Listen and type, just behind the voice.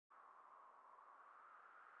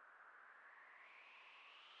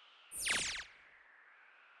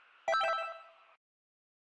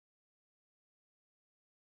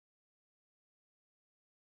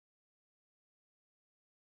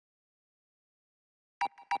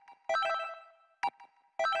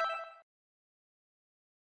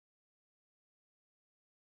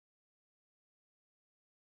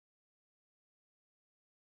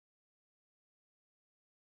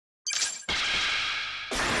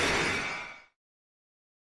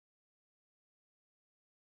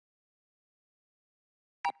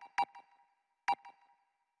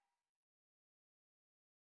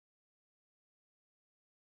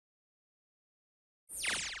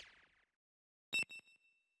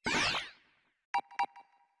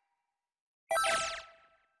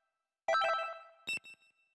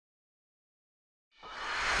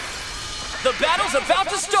The battle's about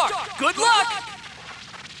to start! Good luck!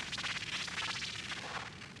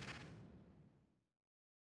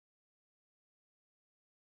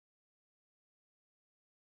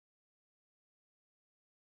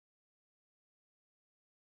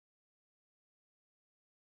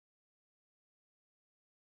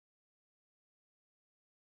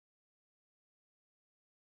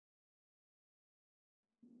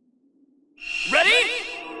 Ready?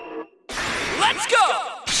 Let's go!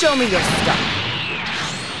 Show me your stuff.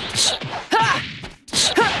 Ha!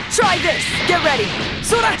 Ha! Try this! Get ready!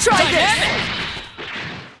 Sora, try Dynamic!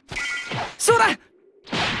 this! Sora!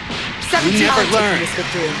 17 You never times learn. this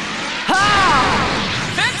victory. Ha!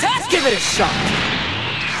 Fantastic! Give it a shot.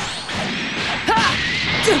 Ha!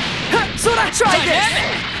 Ha! Sora, try Dynamic!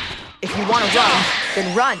 this! If you want to run,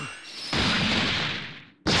 then run.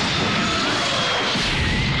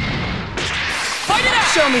 Fight it out!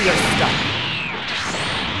 Show me your stuff.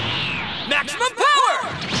 Maximum power!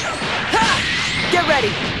 Ha! Get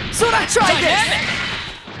ready! Sora, try Dynamic!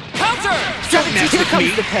 Counter! 17, here with comes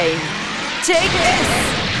me. the pain. Take this!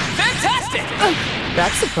 Fantastic!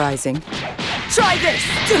 That's surprising. Try this!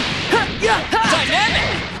 Yeah! Dynamic!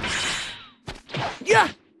 Yeah!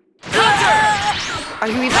 Counter! Are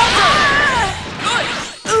you even... Good!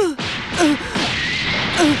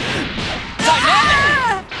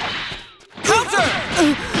 Dynamic! Counter!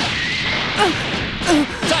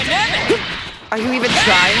 Dynamic! Are you even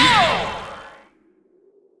trying? Go!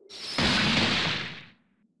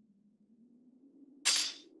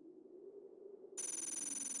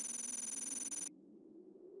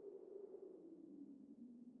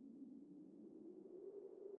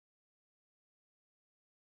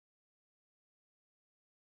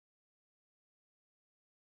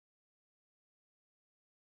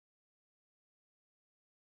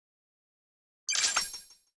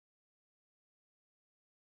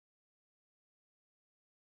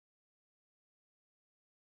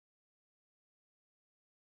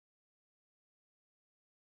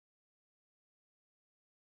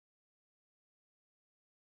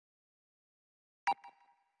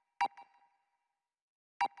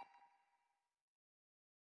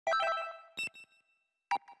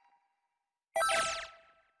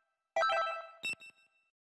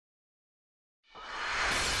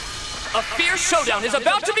 A fierce showdown is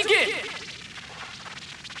about to begin!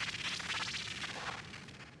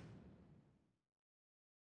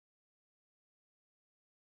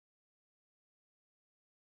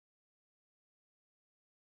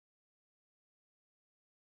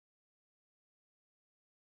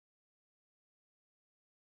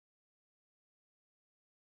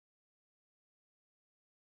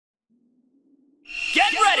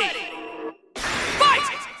 Get ready! Fight!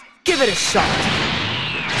 Give it a shot.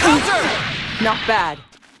 Counter! Not bad.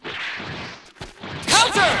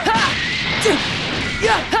 Counter!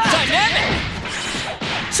 Yeah! Dynamic!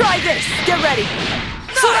 Try this! Get ready!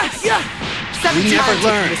 Sora! Nice! Yeah! 7 You never times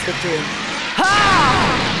learn. this victory. Ha!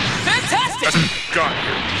 Fantastic! Got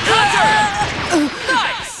Counter!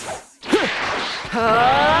 Nice!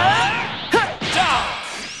 Down!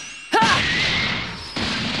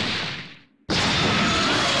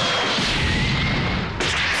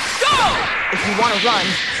 Go! If you want to run,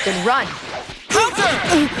 then run. Counter!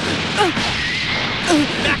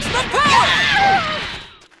 Maximum power!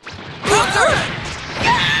 Counter!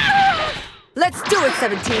 Let's do it,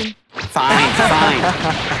 17. Fine, fine.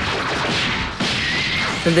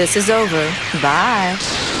 This is over. Bye.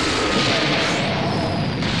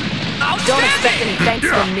 Don't expect any thanks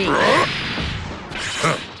from me.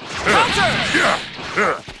 Counter!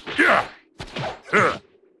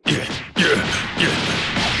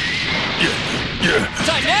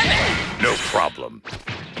 Dynamic! No problem.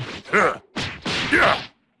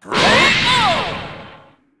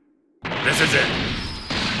 This is it.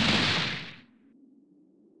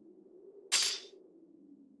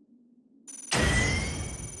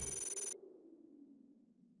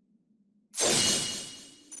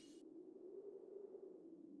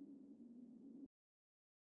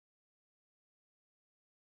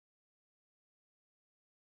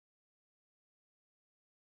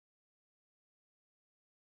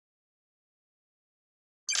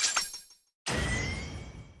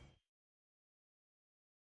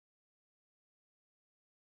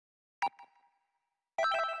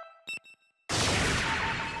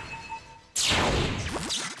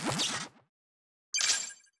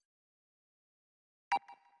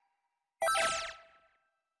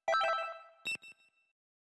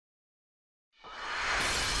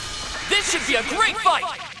 should be a great fight!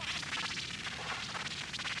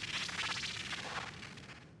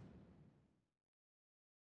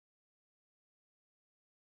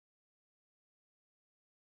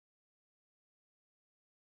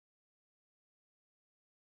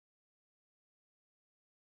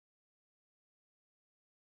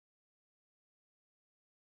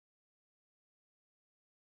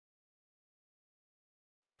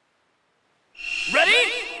 Ready?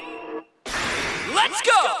 Let's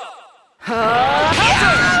go!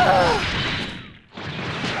 Counter!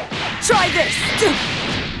 Try this!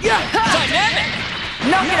 Dynamic!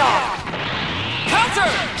 Knock it off! Counter!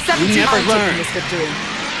 17 never I'm learn. taking this victory.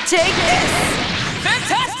 Take this!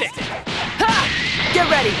 Fantastic! Ha! Get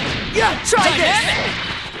ready! Try Dynamic! this!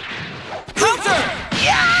 Counter!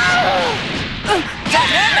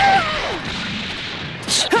 Dynamic!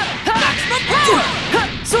 Maximum power!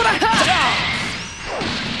 Sora! Down!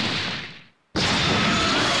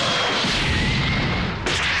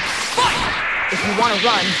 Fight! If you want to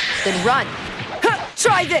run, then run.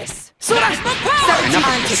 Try this! Sora! Maximum power! 17 Enough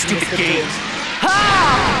I'm of these taking this stupid victory. games. Ha!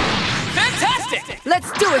 Fantastic!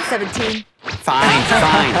 Let's do it, 17. Fine,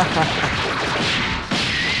 fine.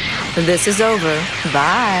 This is over.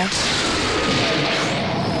 Bye.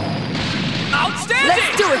 Outstanding!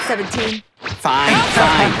 Let's do it, 17. Fine,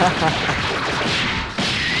 fine.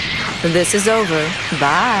 This is over.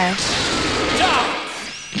 Bye. Down!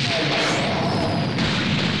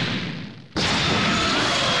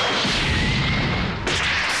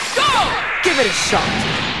 Go! Give it a shot.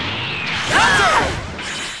 Counter!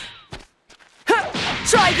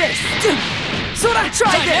 Try this! Sora,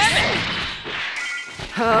 try this! Dynamic!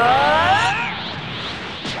 Ha!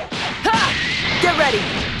 Get ready!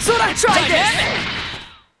 Sora, try Dynamic! this!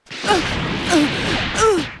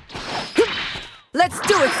 Let's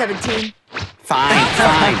do it, 17. Fine,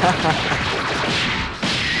 fine.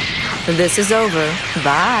 This is over.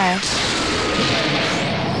 Bye.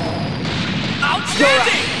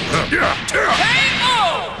 Outstanding!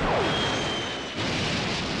 KO!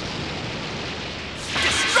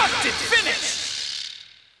 Destructive finish!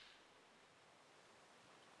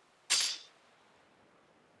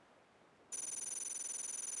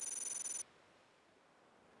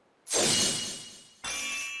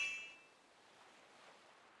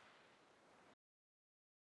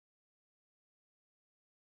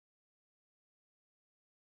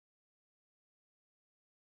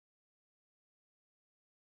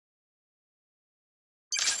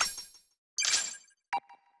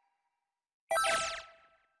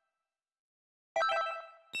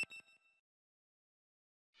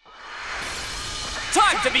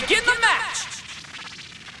 Time to begin the match!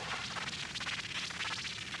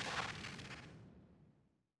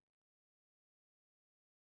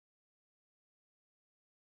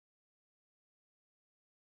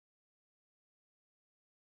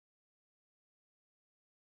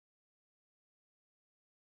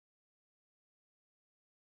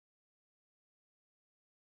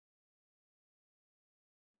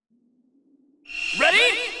 Ready?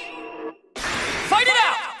 Fight it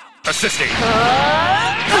out! Assisting.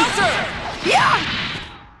 Counter! Yeah!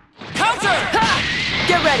 Counter!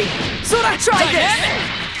 Get ready! Sora, try this! Dynamic!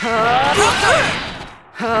 Counter!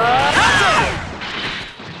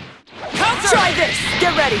 Counter! Try this!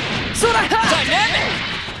 Get ready! Sora! Dynamic!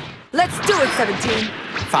 Let's do it, 17.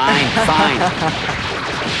 Fine, fine.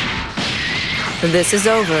 This is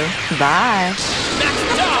over. Bye.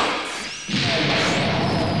 Max down!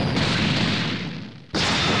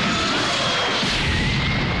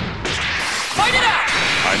 Fight it out!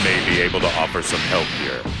 I may be able to offer some help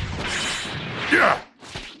here. Yeah.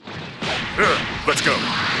 Let's go.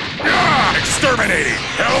 Yeah. Exterminating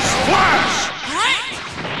Hell's Flash! Great!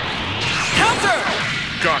 Counter!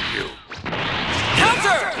 Got you.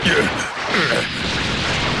 Counter! Yeah.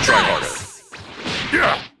 Try harder.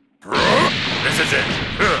 Yeah. This is it.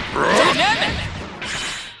 Dynamic!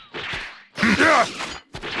 Yeah.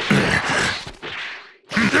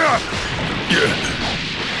 Yeah. Yeah.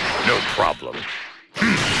 No problem.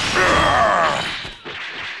 KO!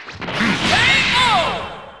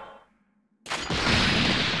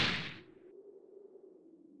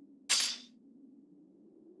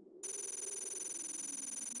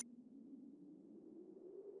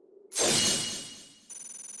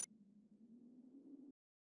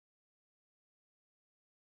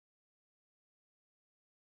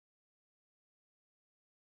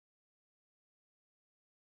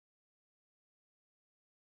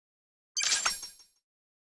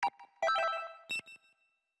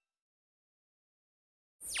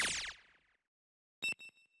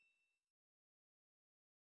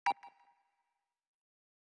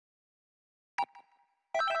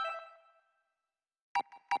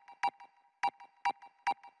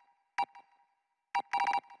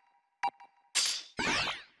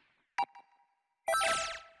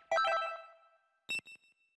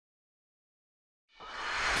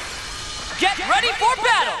 for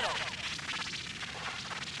battle!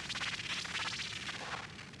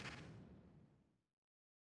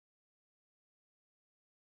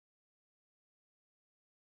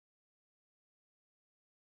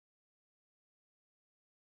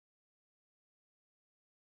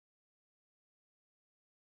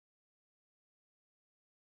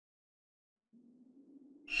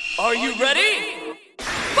 Are you ready?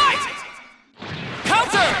 Fight!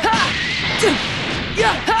 Counter!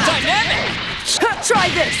 Dynamic! Try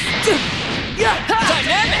this!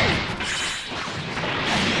 Dynamic!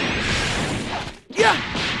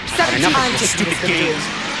 17 enough of your stupid games.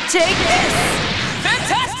 Take this!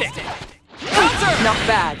 Fantastic! Counter! Not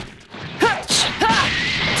bad.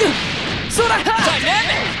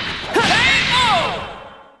 Dynamic! KO!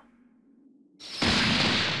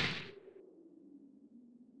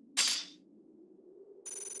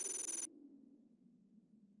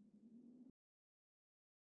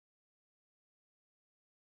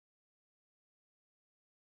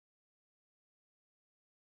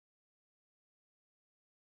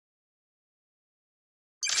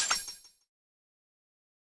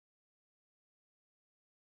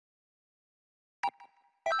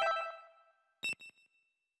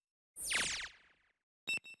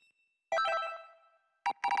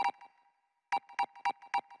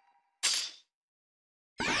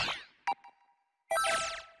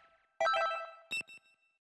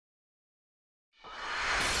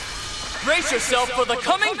 Brace yourself for the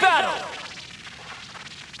coming battle!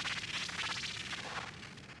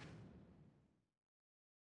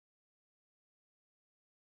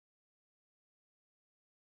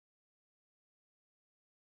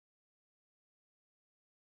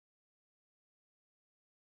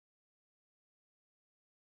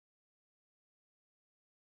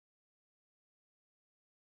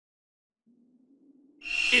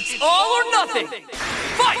 It's all or nothing!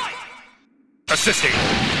 Fight! Assisting.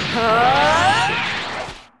 Counter!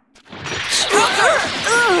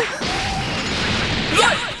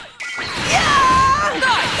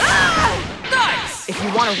 Nice! If you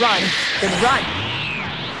want to run, then run.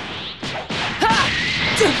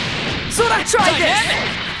 Try this! Dynamic!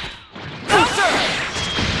 Counter!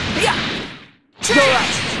 Go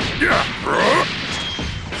right.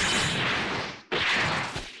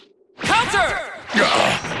 Counter!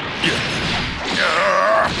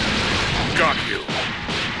 Got you.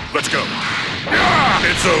 Let's go.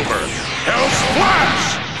 It's over. Hell's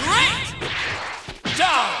Flash! Great!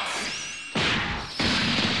 Down!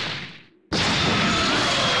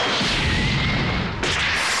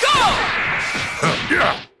 Go!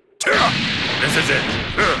 This is it.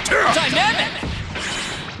 Dynamic!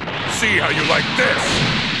 See how you like this.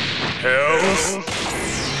 Hell's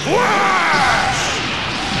Flash!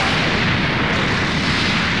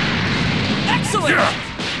 Excellent!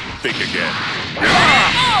 Think again.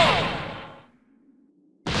 KO!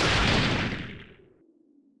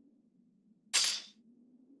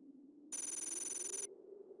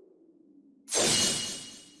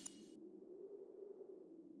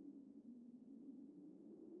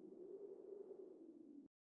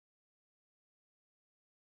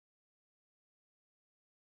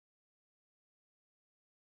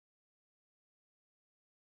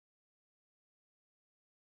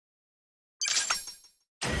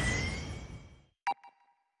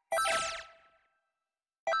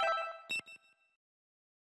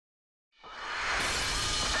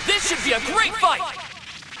 This should be a great fight!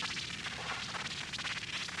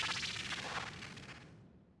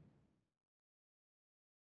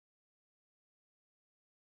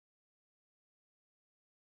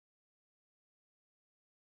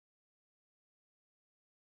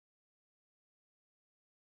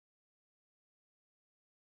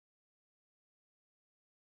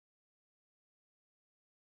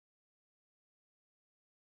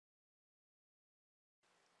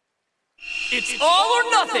 It's all or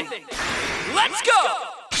nothing! Let's go!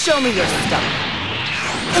 Show me your stuff.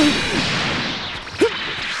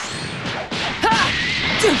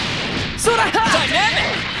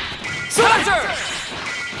 Dynamic! Counter!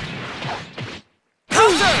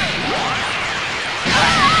 Counter!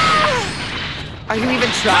 Are you even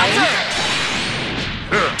trying?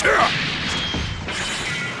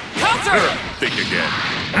 Counter! Think again.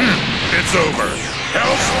 It's over.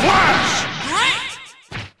 Hell's Flash! Great!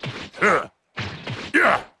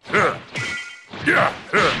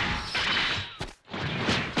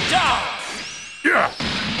 Down!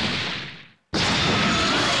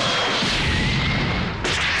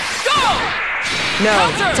 Go! No,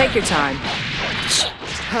 Counter! take your time.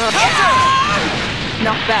 Counter!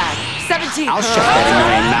 Not bad. 17. I'll shut that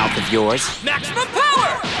annoying mouth of yours. Maximum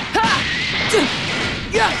power!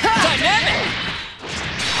 Dynamic!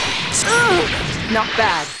 Not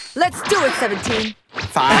bad. Let's do it, 17.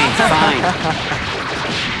 Fine, fine.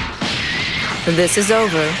 This is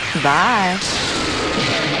over. Bye.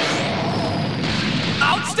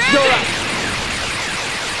 Outstanding!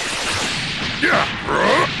 Yeah.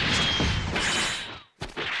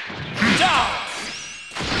 Down!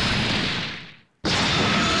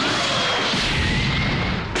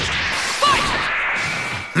 Fight!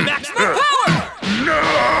 Maximum power! No!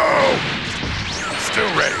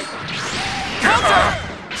 Still ready. Counter!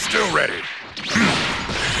 Still ready.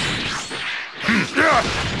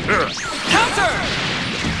 Counter!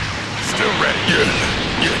 Still ready.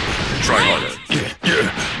 Yeah. Try harder. Yeah.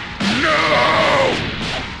 No!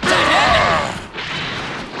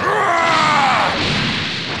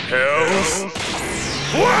 Hell's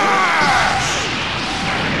Flash!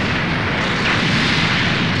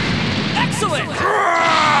 Excellent!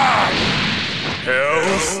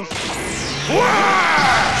 Hell's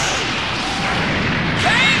Flash!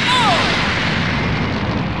 KO!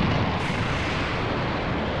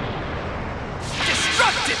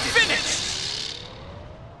 Destructive finish!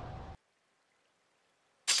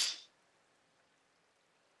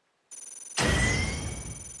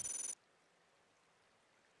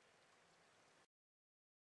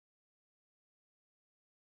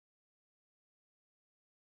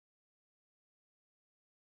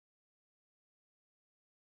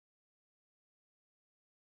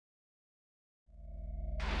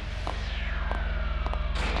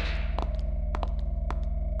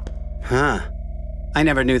 Huh. I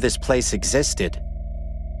never knew this place existed.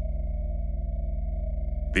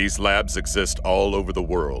 These labs exist all over the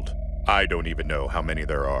world. I don't even know how many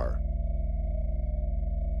there are.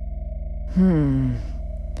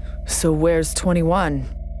 So where's 21?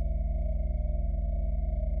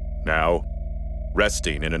 Now,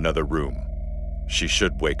 resting in another room. She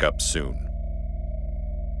should wake up soon.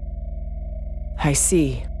 I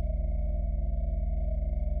see.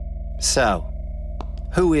 So,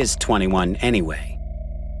 who is 21 anyway?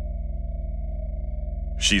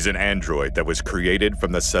 She's an android that was created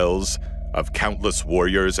from the cells of countless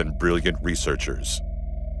warriors and brilliant researchers.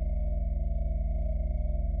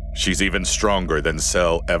 She's even stronger than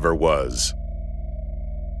Cell ever was.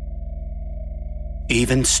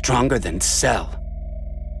 Even stronger than Cell.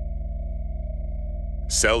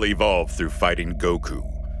 Cell evolved through fighting Goku,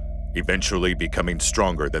 eventually becoming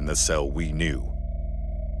stronger than the Cell we knew.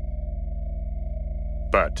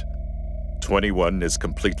 But 21 is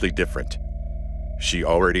completely different. She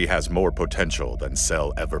already has more potential than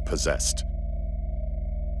Cell ever possessed.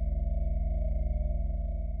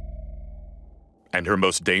 And her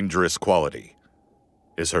most dangerous quality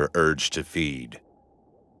is her urge to feed.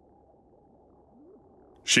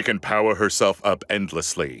 She can power herself up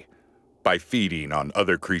endlessly by feeding on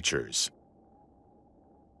other creatures.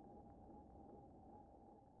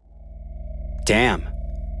 Damn.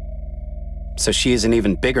 So she is an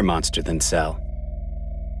even bigger monster than Cell.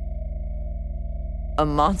 A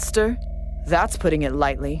monster? That's putting it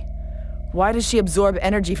lightly. Why does she absorb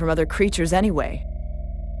energy from other creatures anyway?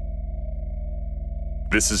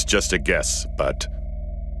 This is just a guess, but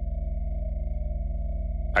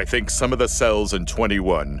I think some of the cells in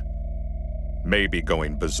 21 may be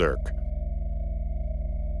going berserk.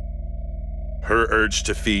 Her urge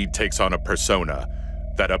to feed takes on a persona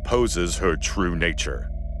that opposes her true nature.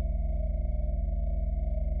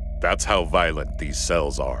 That's how violent these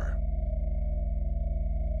cells are.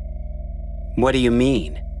 What do you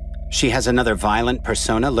mean? She has another violent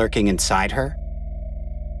persona lurking inside her?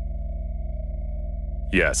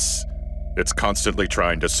 Yes, it's constantly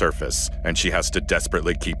trying to surface, and she has to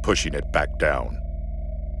desperately keep pushing it back down.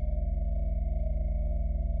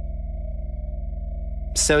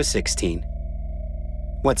 So, 16.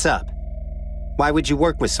 What's up? Why would you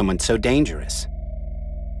work with someone so dangerous?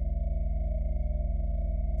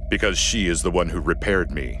 Because she is the one who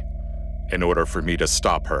repaired me, in order for me to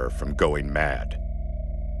stop her from going mad.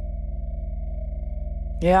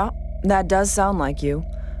 Yeah, that does sound like you.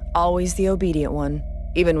 Always the obedient one,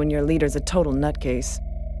 even when your leader's a total nutcase.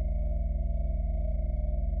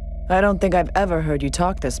 I don't think I've ever heard you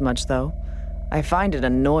talk this much, though. I find it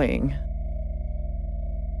annoying.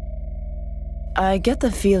 I get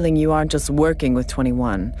the feeling you aren't just working with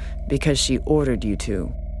 21 because she ordered you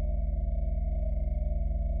to.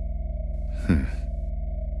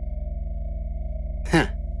 Huh.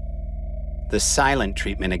 The silent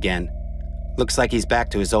treatment again. Looks like he's back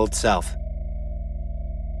to his old self.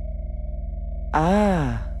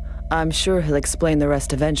 Ah, I'm sure he'll explain the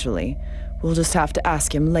rest eventually. We'll just have to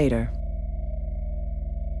ask him later.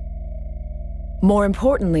 More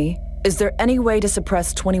importantly, is there any way to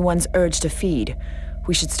suppress 21's urge to feed?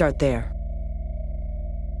 We should start there.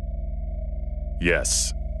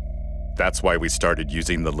 Yes. That's why we started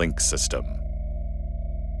using the link system.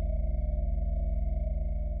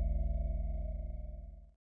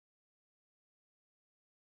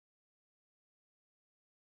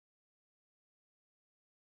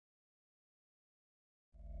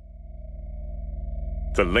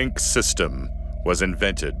 The link system was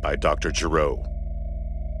invented by Dr. Giro.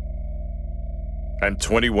 And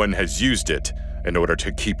 21 has used it in order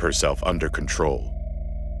to keep herself under control.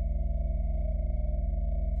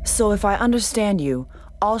 So if I understand you,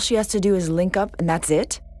 all she has to do is link up and that's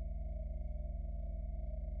it?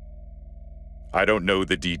 I don't know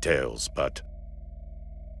the details, but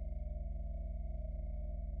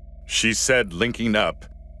she said linking up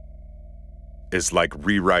is like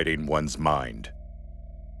rewriting one's mind.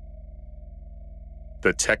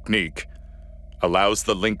 The technique allows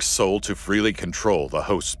the linked soul to freely control the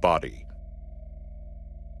host's body.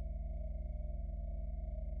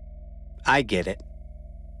 I get it.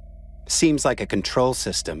 Seems like a control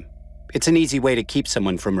system. It's an easy way to keep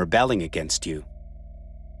someone from rebelling against you.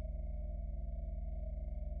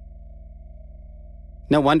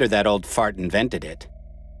 No wonder that old fart invented it.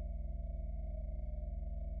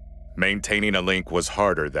 Maintaining a link was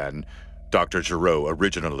harder than Dr. Giro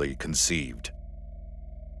originally conceived.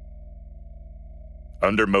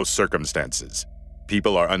 Under most circumstances,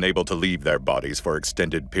 people are unable to leave their bodies for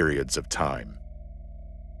extended periods of time.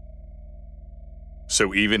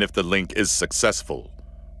 So even if the link is successful,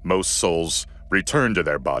 most souls return to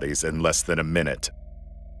their bodies in less than a minute.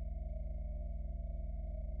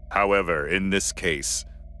 However, in this case,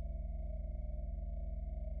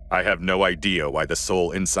 I have no idea why the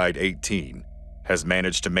soul inside 18 has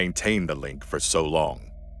managed to maintain the link for so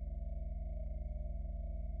long.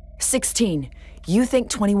 16. You think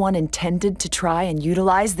 21 intended to try and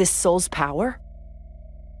utilize this soul's power?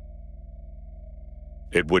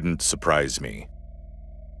 It wouldn't surprise me.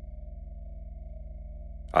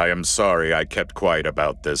 I am sorry I kept quiet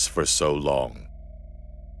about this for so long.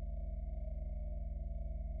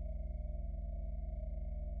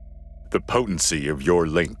 The potency of your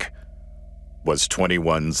link was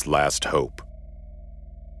 21's last hope.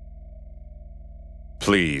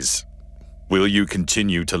 Please, will you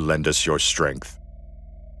continue to lend us your strength?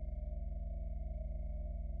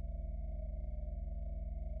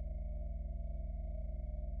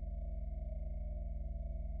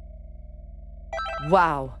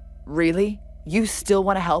 Wow, really? You still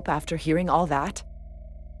want to help after hearing all that?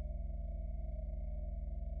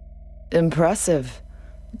 Impressive.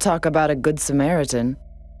 Talk about a good Samaritan.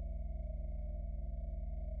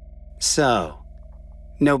 So,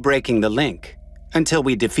 no breaking the link until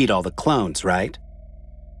we defeat all the clones, right?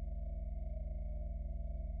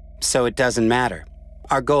 So it doesn't matter.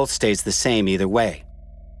 Our goal stays the same either way.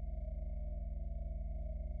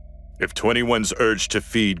 If 21's urge to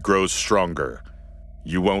feed grows stronger,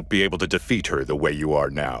 you won't be able to defeat her the way you are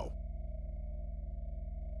now.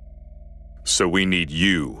 So we need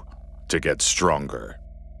you to get stronger.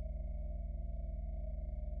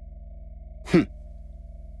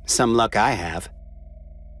 Some luck I have.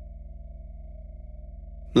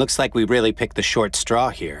 Looks like we really picked the short straw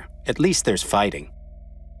here. At least there's fighting.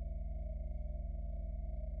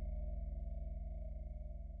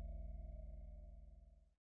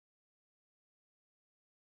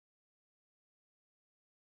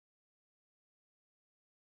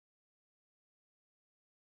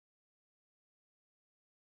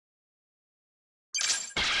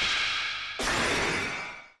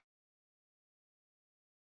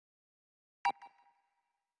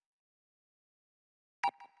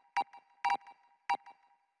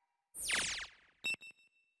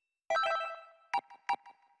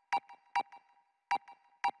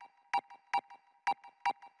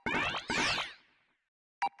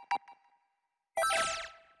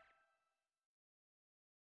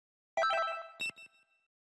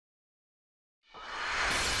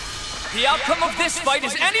 The outcome of this fight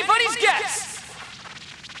is anybody's guess!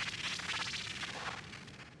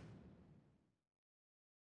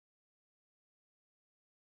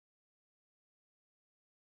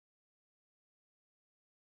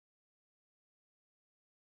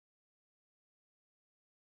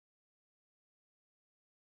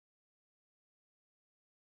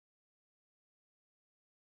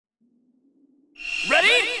 Ready?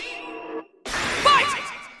 Fight!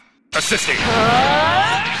 Assisting!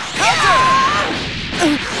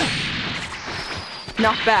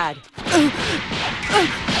 Not bad.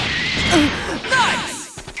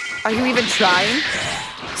 Nice! Are you even trying?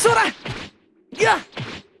 Sora! Yeah!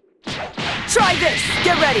 Try this!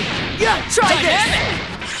 Get ready! Yeah! Try Dynamic!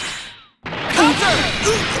 Counter!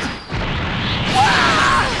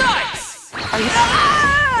 Nice! this! Are you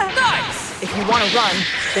want to run,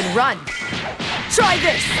 then run. Try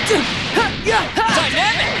this. Dynamic!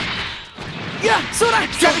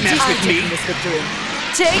 Don't mess with me. This victory.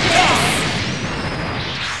 Take this.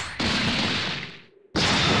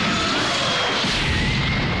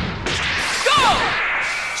 Go!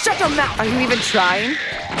 Shut your mouth. Are you even trying?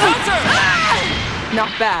 Counter! Not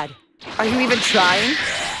bad. Are you even trying?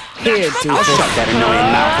 Here, dude. I'll shut that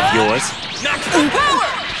annoying mouth of yours. Maximum power!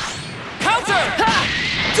 Counter!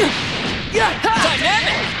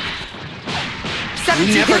 Dynamic!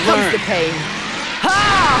 17, never here comes learn. the pain. Ha!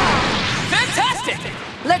 Fantastic!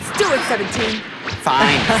 Let's do it, 17.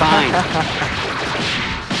 Fine, fine.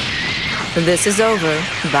 This is over.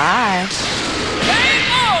 Bye.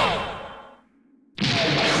 KO!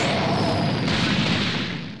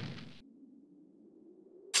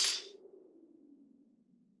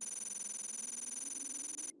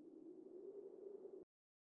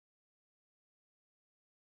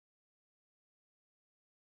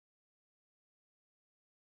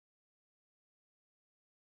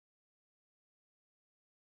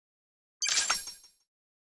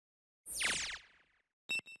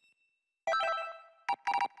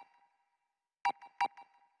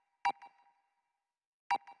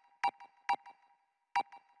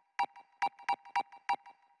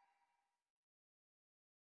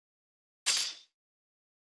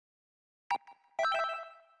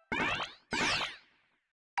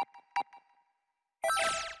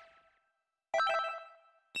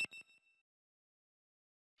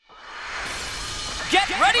 Get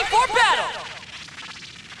ready for battle!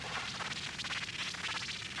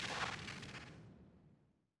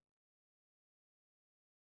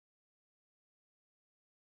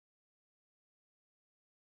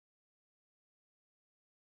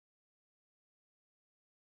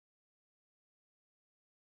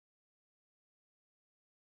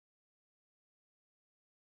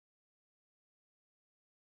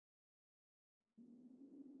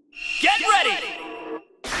 Get ready!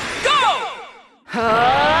 Go!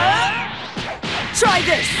 Try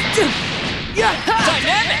this.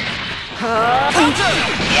 Dynamic! Counter!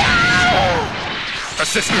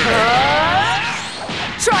 Assist me!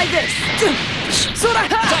 Try this.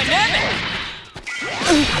 Dynamic!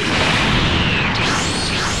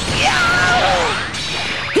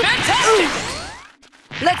 Fantastic!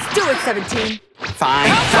 Let's do it, 17.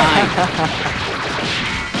 Fine, fine.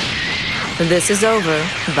 This is over.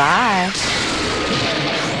 Bye.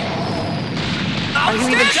 Are you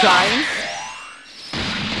even trying?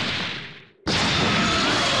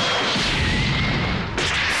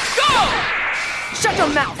 Go! Shut your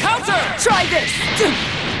mouth. Counter! Try this.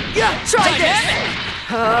 Try Dynamic!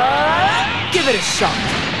 this. Give it a shot.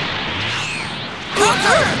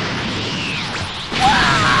 Counter!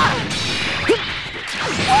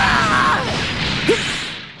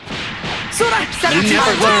 You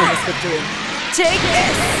never learn. Take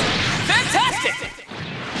this. Fantastic!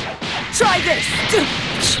 Try this.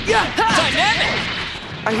 Dynamic!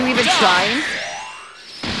 Are you even trying?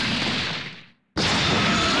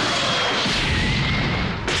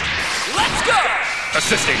 Let's go!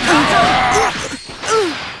 Assisting!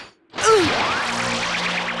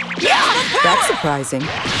 That's surprising.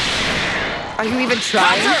 Are you even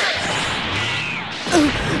trying? Counter!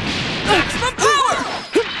 Maximum power!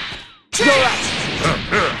 You're out.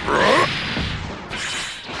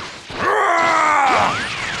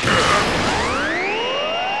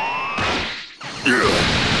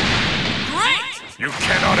 Great! You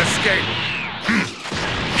cannot escape!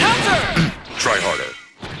 Counter! Try harder.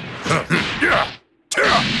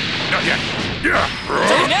 Not yet.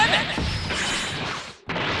 Dynamic!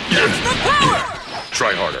 Maximum power!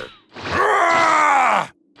 Try harder.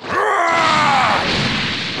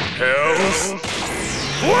 Hell's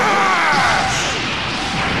Flash!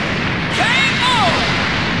 KO!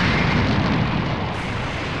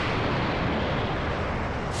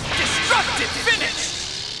 Destructive finish!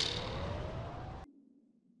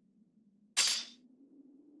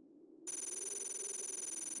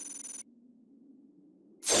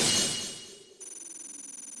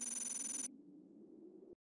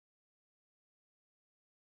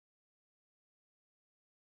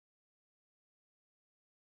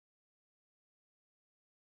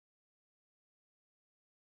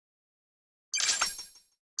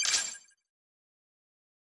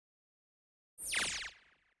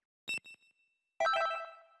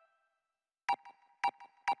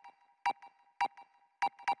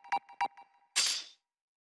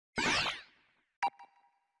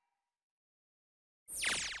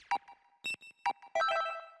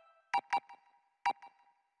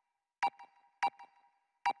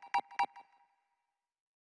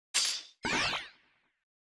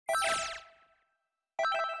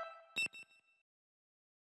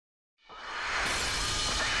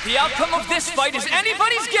 The outcome of this fight is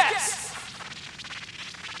anybody's guess!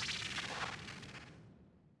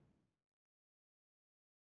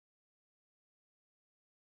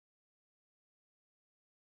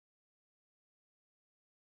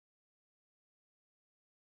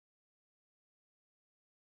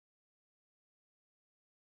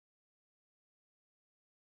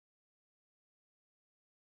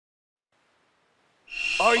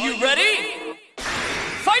 Are you ready?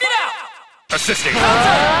 Fight it out! Assisting!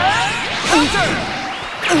 Counter!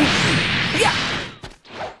 Yeah.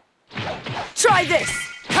 Try this.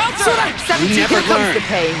 Counter! Sora, 17, never here comes learn. the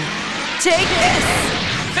pain. Take this.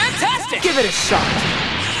 Fantastic! Give it a shot.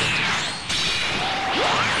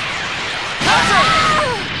 Counter!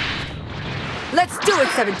 Let's do it,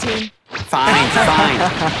 17. Fine, fine.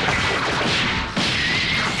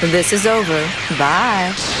 This is over.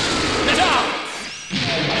 Bye. Down!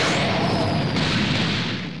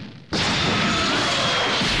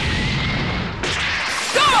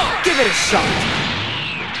 Give it a shot.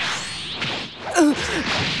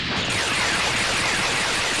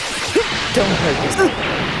 Don't hurt yourself.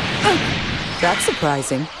 That's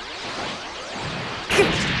surprising. Good!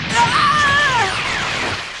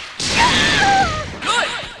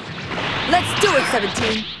 Let's do it,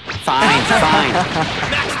 17. Fine, fine.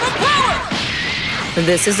 Maximum power!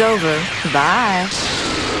 This is over. Bye.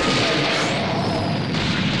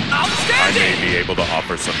 I Outstanding! may be able to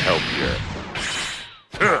offer some help here.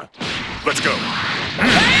 Let's go.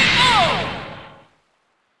 KO!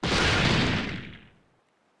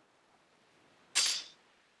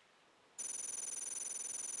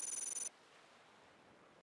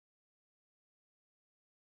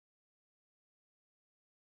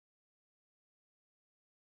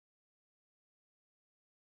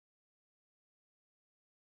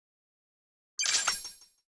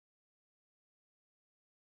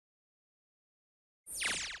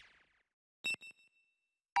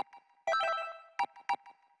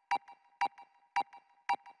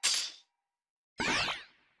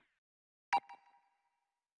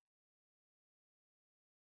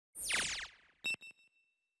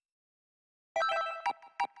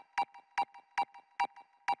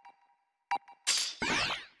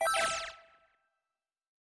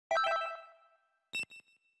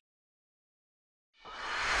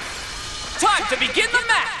 Time to begin the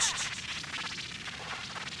match!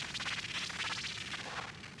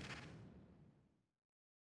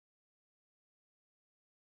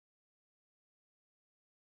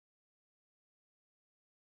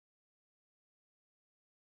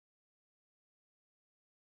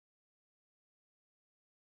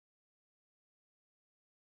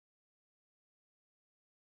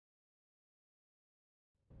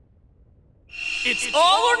 It's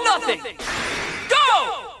all or nothing!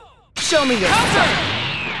 Go! Show me your Counter! stuff.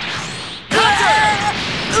 Counter!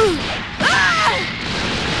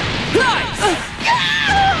 Nice!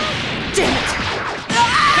 Damn it!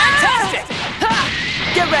 Fantastic!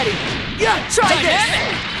 Get ready. Yeah, try Dynamic!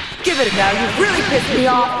 this. Give it a now. You've really pissed me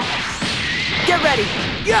off. Get ready.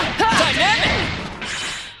 Yeah. Dynamic!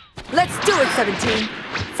 Let's do it, 17.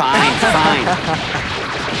 Fine, fine.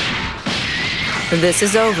 This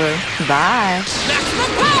is over. Bye.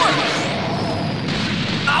 Maximum power!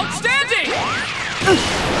 Outstanding!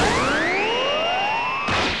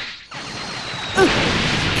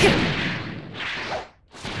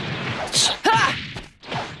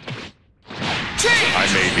 I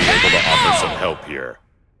may be able to offer some help here.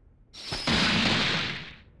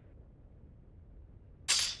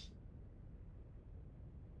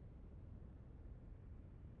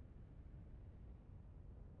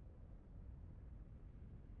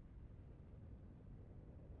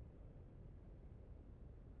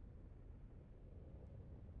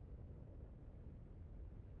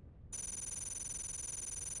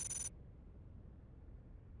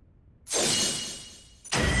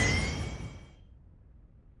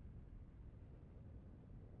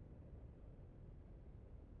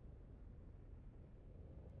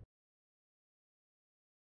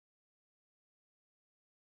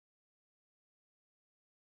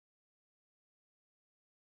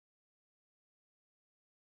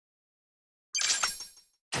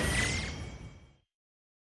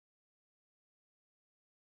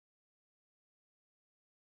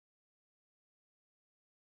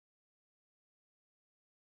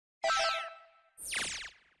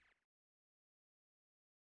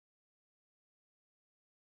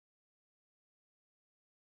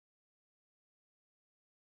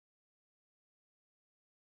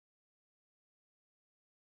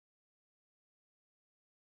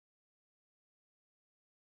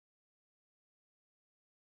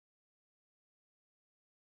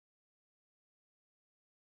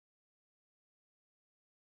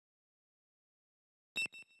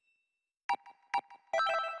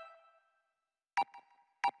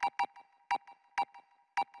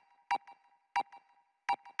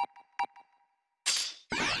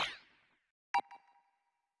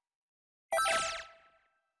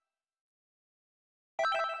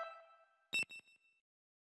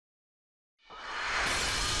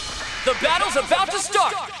 The battle's about to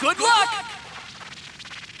start! Good luck!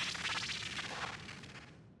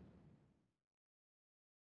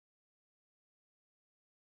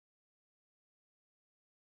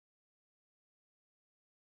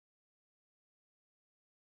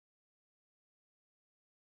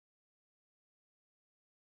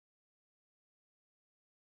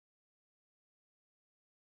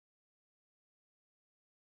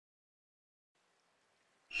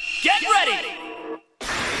 Get ready!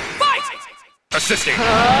 Fight! Assisting!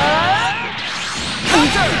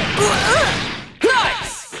 Counter!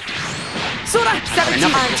 Nice! Sora! 17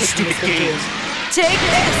 Enough of I'm your taking stupid this with you. games. Take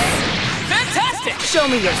this! Fantastic! Show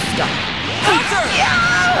me your stuff. Counter!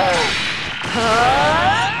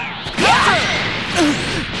 Counter!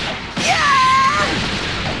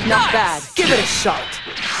 Not Nice. bad. Give it a shot.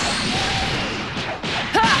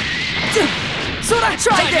 Sora,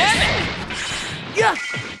 try this! Dynamic! Yeah!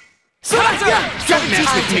 Sora, Counter! yeah! Don't mess 17 with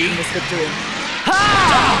I'm taking me. this with you.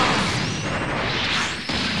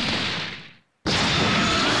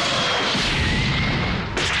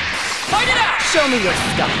 Fight it out! Show me your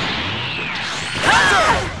stuff.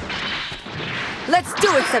 Let's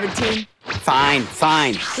do it, 17. Fine,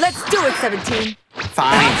 fine, Let's do it, 17.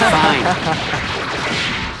 fine, fine.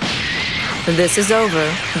 This is over.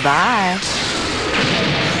 Bye.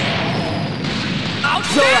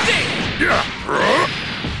 Outstanding!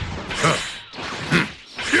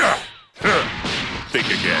 Think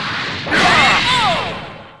again.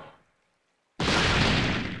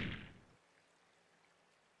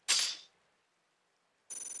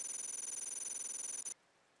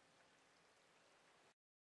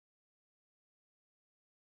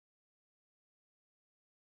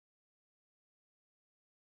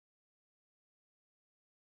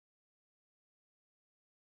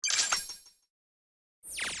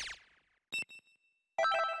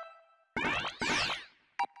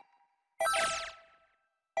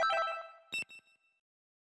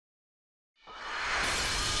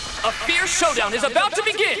 A fierce showdown is about to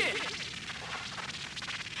begin!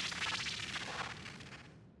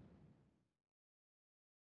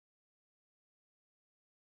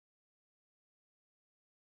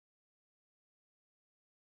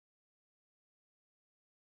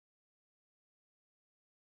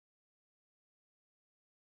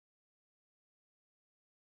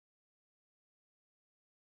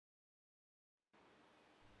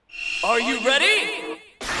 Are you ready?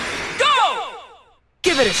 Go!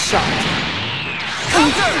 Give it a shot.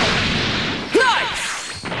 Counter!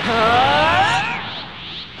 Nice!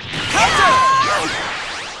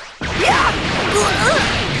 Counter!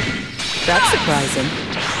 That's surprising.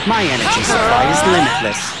 My energy supply is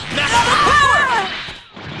limitless. Maximum power!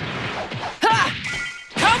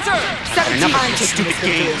 Counter! 17 Enough of I'm your taking stupid this with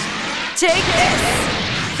you. games. Take this!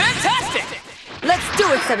 Fantastic! Let's do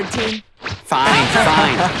it, 17. Fine,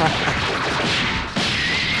 fine.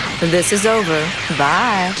 This is over.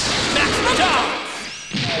 Bye. Maximum power!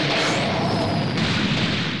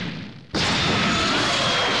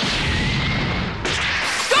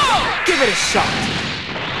 Go! Give it a shot.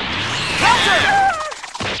 Counter!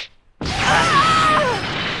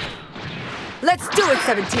 Let's do it,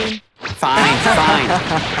 17. Fine, fine.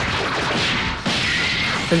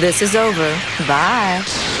 This is over. Bye.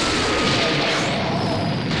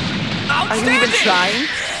 Are you even Outstanding! trying?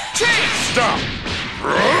 Chase! Stop!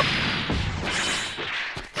 KO!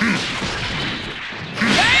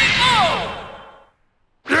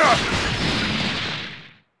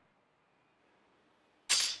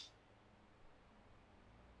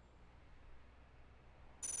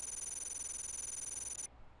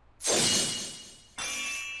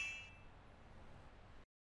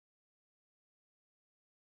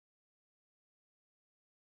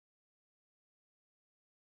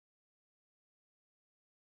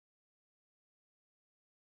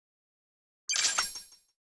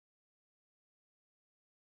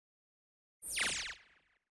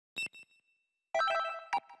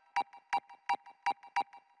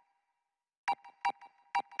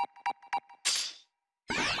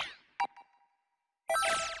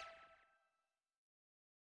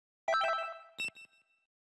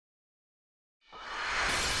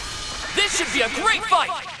 This should be a great fight!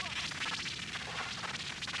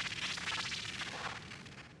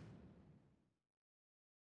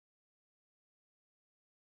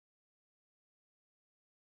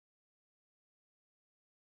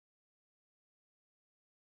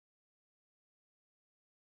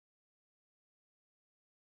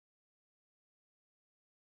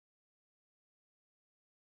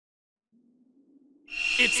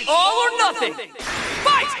 It's all or nothing!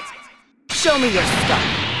 Fight! Show me your stuff.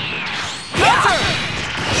 Counter!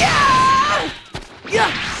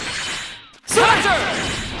 Yeah! Counter!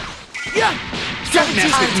 Yeah! Don't mess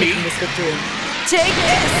I'm with me. taking this victory. Take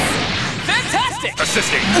this! Fantastic!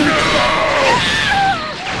 Assisting!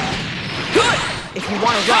 Good! If you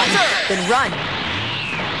want to run, Counter! then run.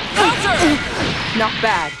 Counter! Not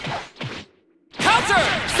bad. Counter!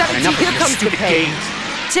 17, Enough of here your comes the stupid pain. games.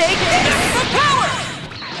 Take this! Maximum power!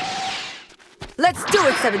 Let's do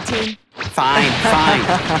it, 17. Fine, fine.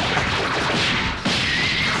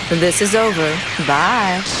 This is over.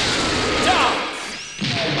 Bye. Down!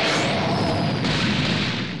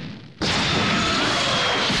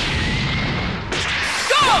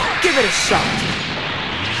 Go! Give it a shot.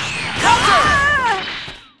 Counter!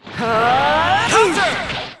 Counter!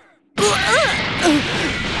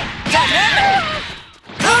 Dynamic!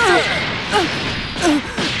 Counter!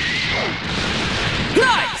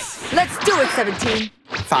 Nice! Let's do it, 17.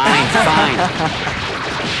 Fine, fine.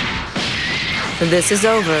 This is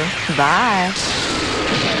over. Bye.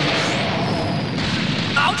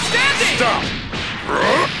 Outstanding! Stop!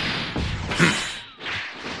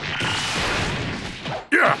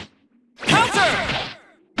 Yeah! Counter!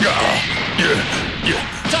 Yeah!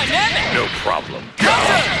 Dynamic! No problem.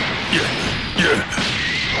 Counter! Yeah!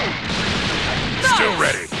 Nice! Still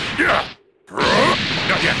ready. Yeah!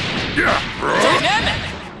 Not yet. Yeah! Dynamic!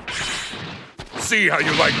 See how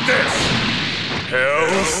you like this.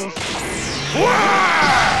 Hell's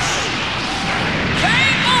Flash!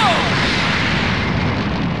 KO!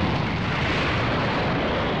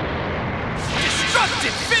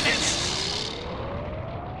 Destructive finish!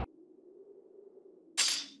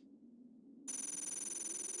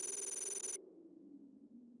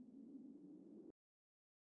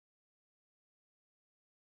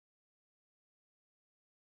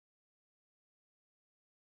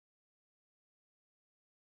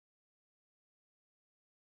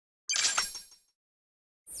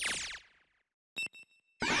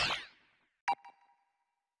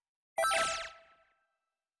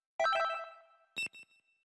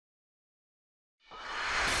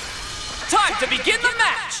 Time to begin the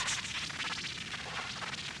match!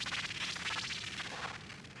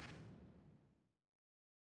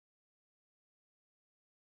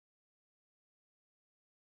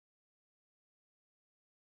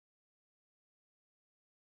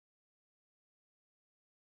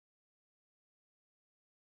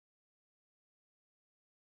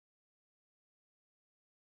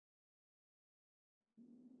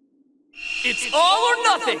 It's all or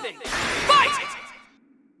nothing! Fight!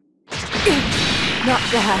 Not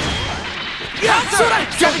bad. Counter!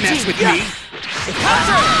 Don't mess with me.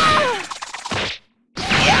 Counter!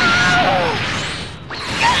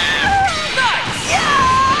 Nice!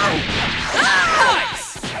 Nice!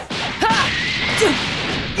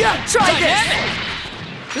 Try this!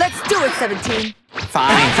 Dynamic! Let's do it, 17.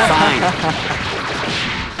 Fine, fine.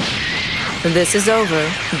 This is over.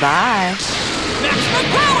 Bye. Maximum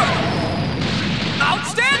power!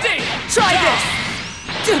 Outstanding! Try Down. this!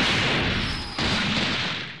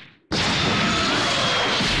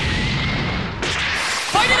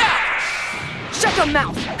 Fight it out! Shut your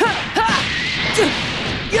mouth!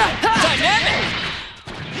 Dynamic!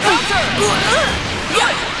 Counter!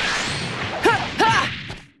 Good!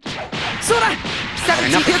 Sora! 17,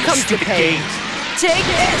 Enough of here your comes the stupid pain. games. Take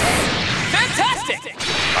this! Fantastic!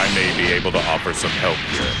 I may be able to offer some help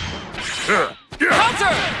here. Yeah!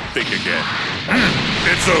 Counter! Think again.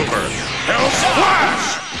 It's over. Hell's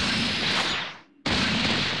Flash!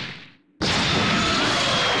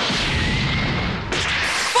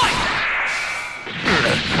 Fight!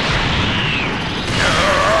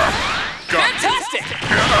 Fantastic!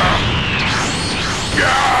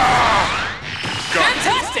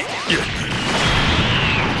 Fantastic!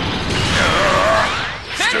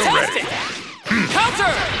 Still ready. Fantastic!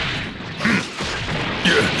 Counter!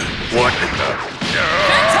 What in the...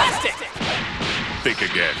 Fantastic! Think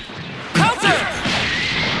again. Counter!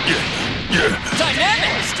 Yeah.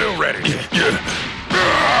 Dynamic! Still ready.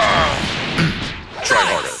 Try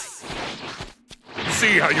harder.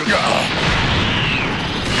 See how you go.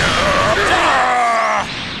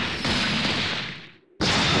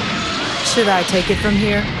 Should I take it from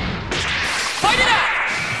here? Fight it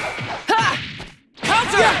out!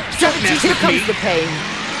 Counter! 17, here comes the pain.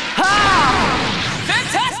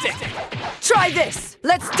 Fantastic! Try this!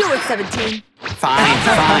 Let's do it, 17. Fine,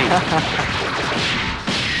 fine.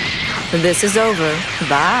 This is over.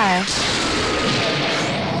 Bye.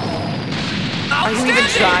 Are you even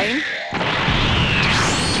trying?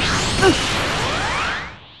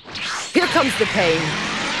 Here comes the pain.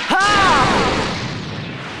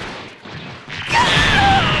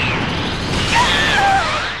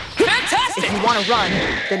 Fantastic! If you want to run,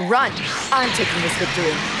 then run. I'm taking this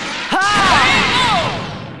victory. KO!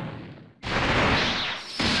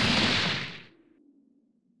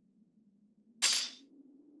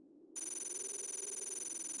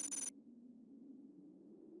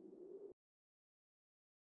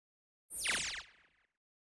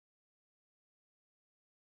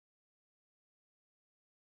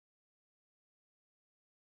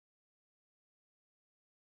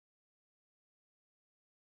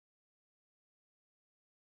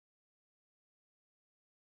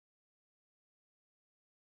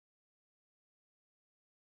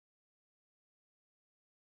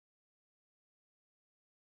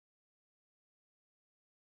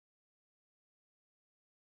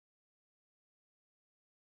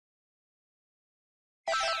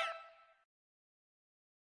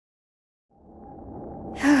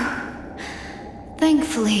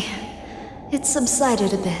 Thankfully, it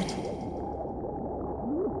subsided a bit.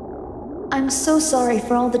 I'm so sorry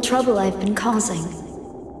for all the trouble I've been causing.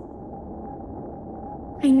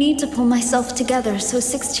 I need to pull myself together so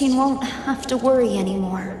 16 won't have to worry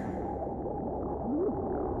anymore.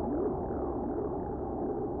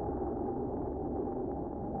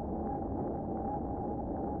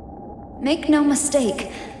 Make no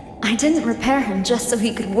mistake, I didn't repair him just so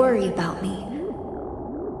he could worry about me.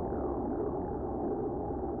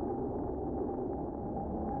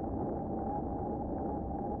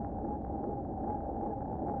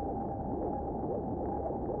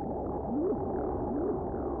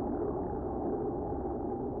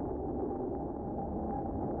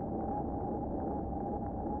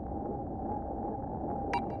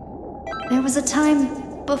 There was a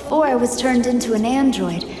time before I was turned into an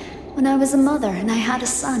android, when I was a mother and I had a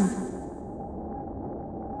son.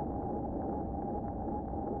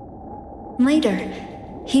 Later,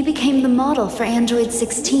 he became the model for Android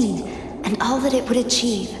 16 and all that it would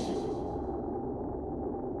achieve.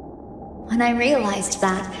 When I realized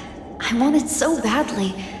that, I wanted so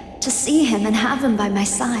badly to see him and have him by my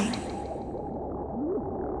side.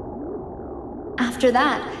 After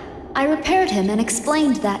that, I repaired him and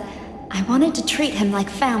explained that I wanted to treat him like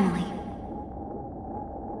family.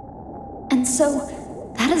 And so,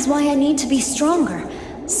 that is why I need to be stronger,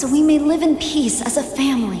 so we may live in peace as a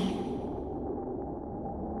family.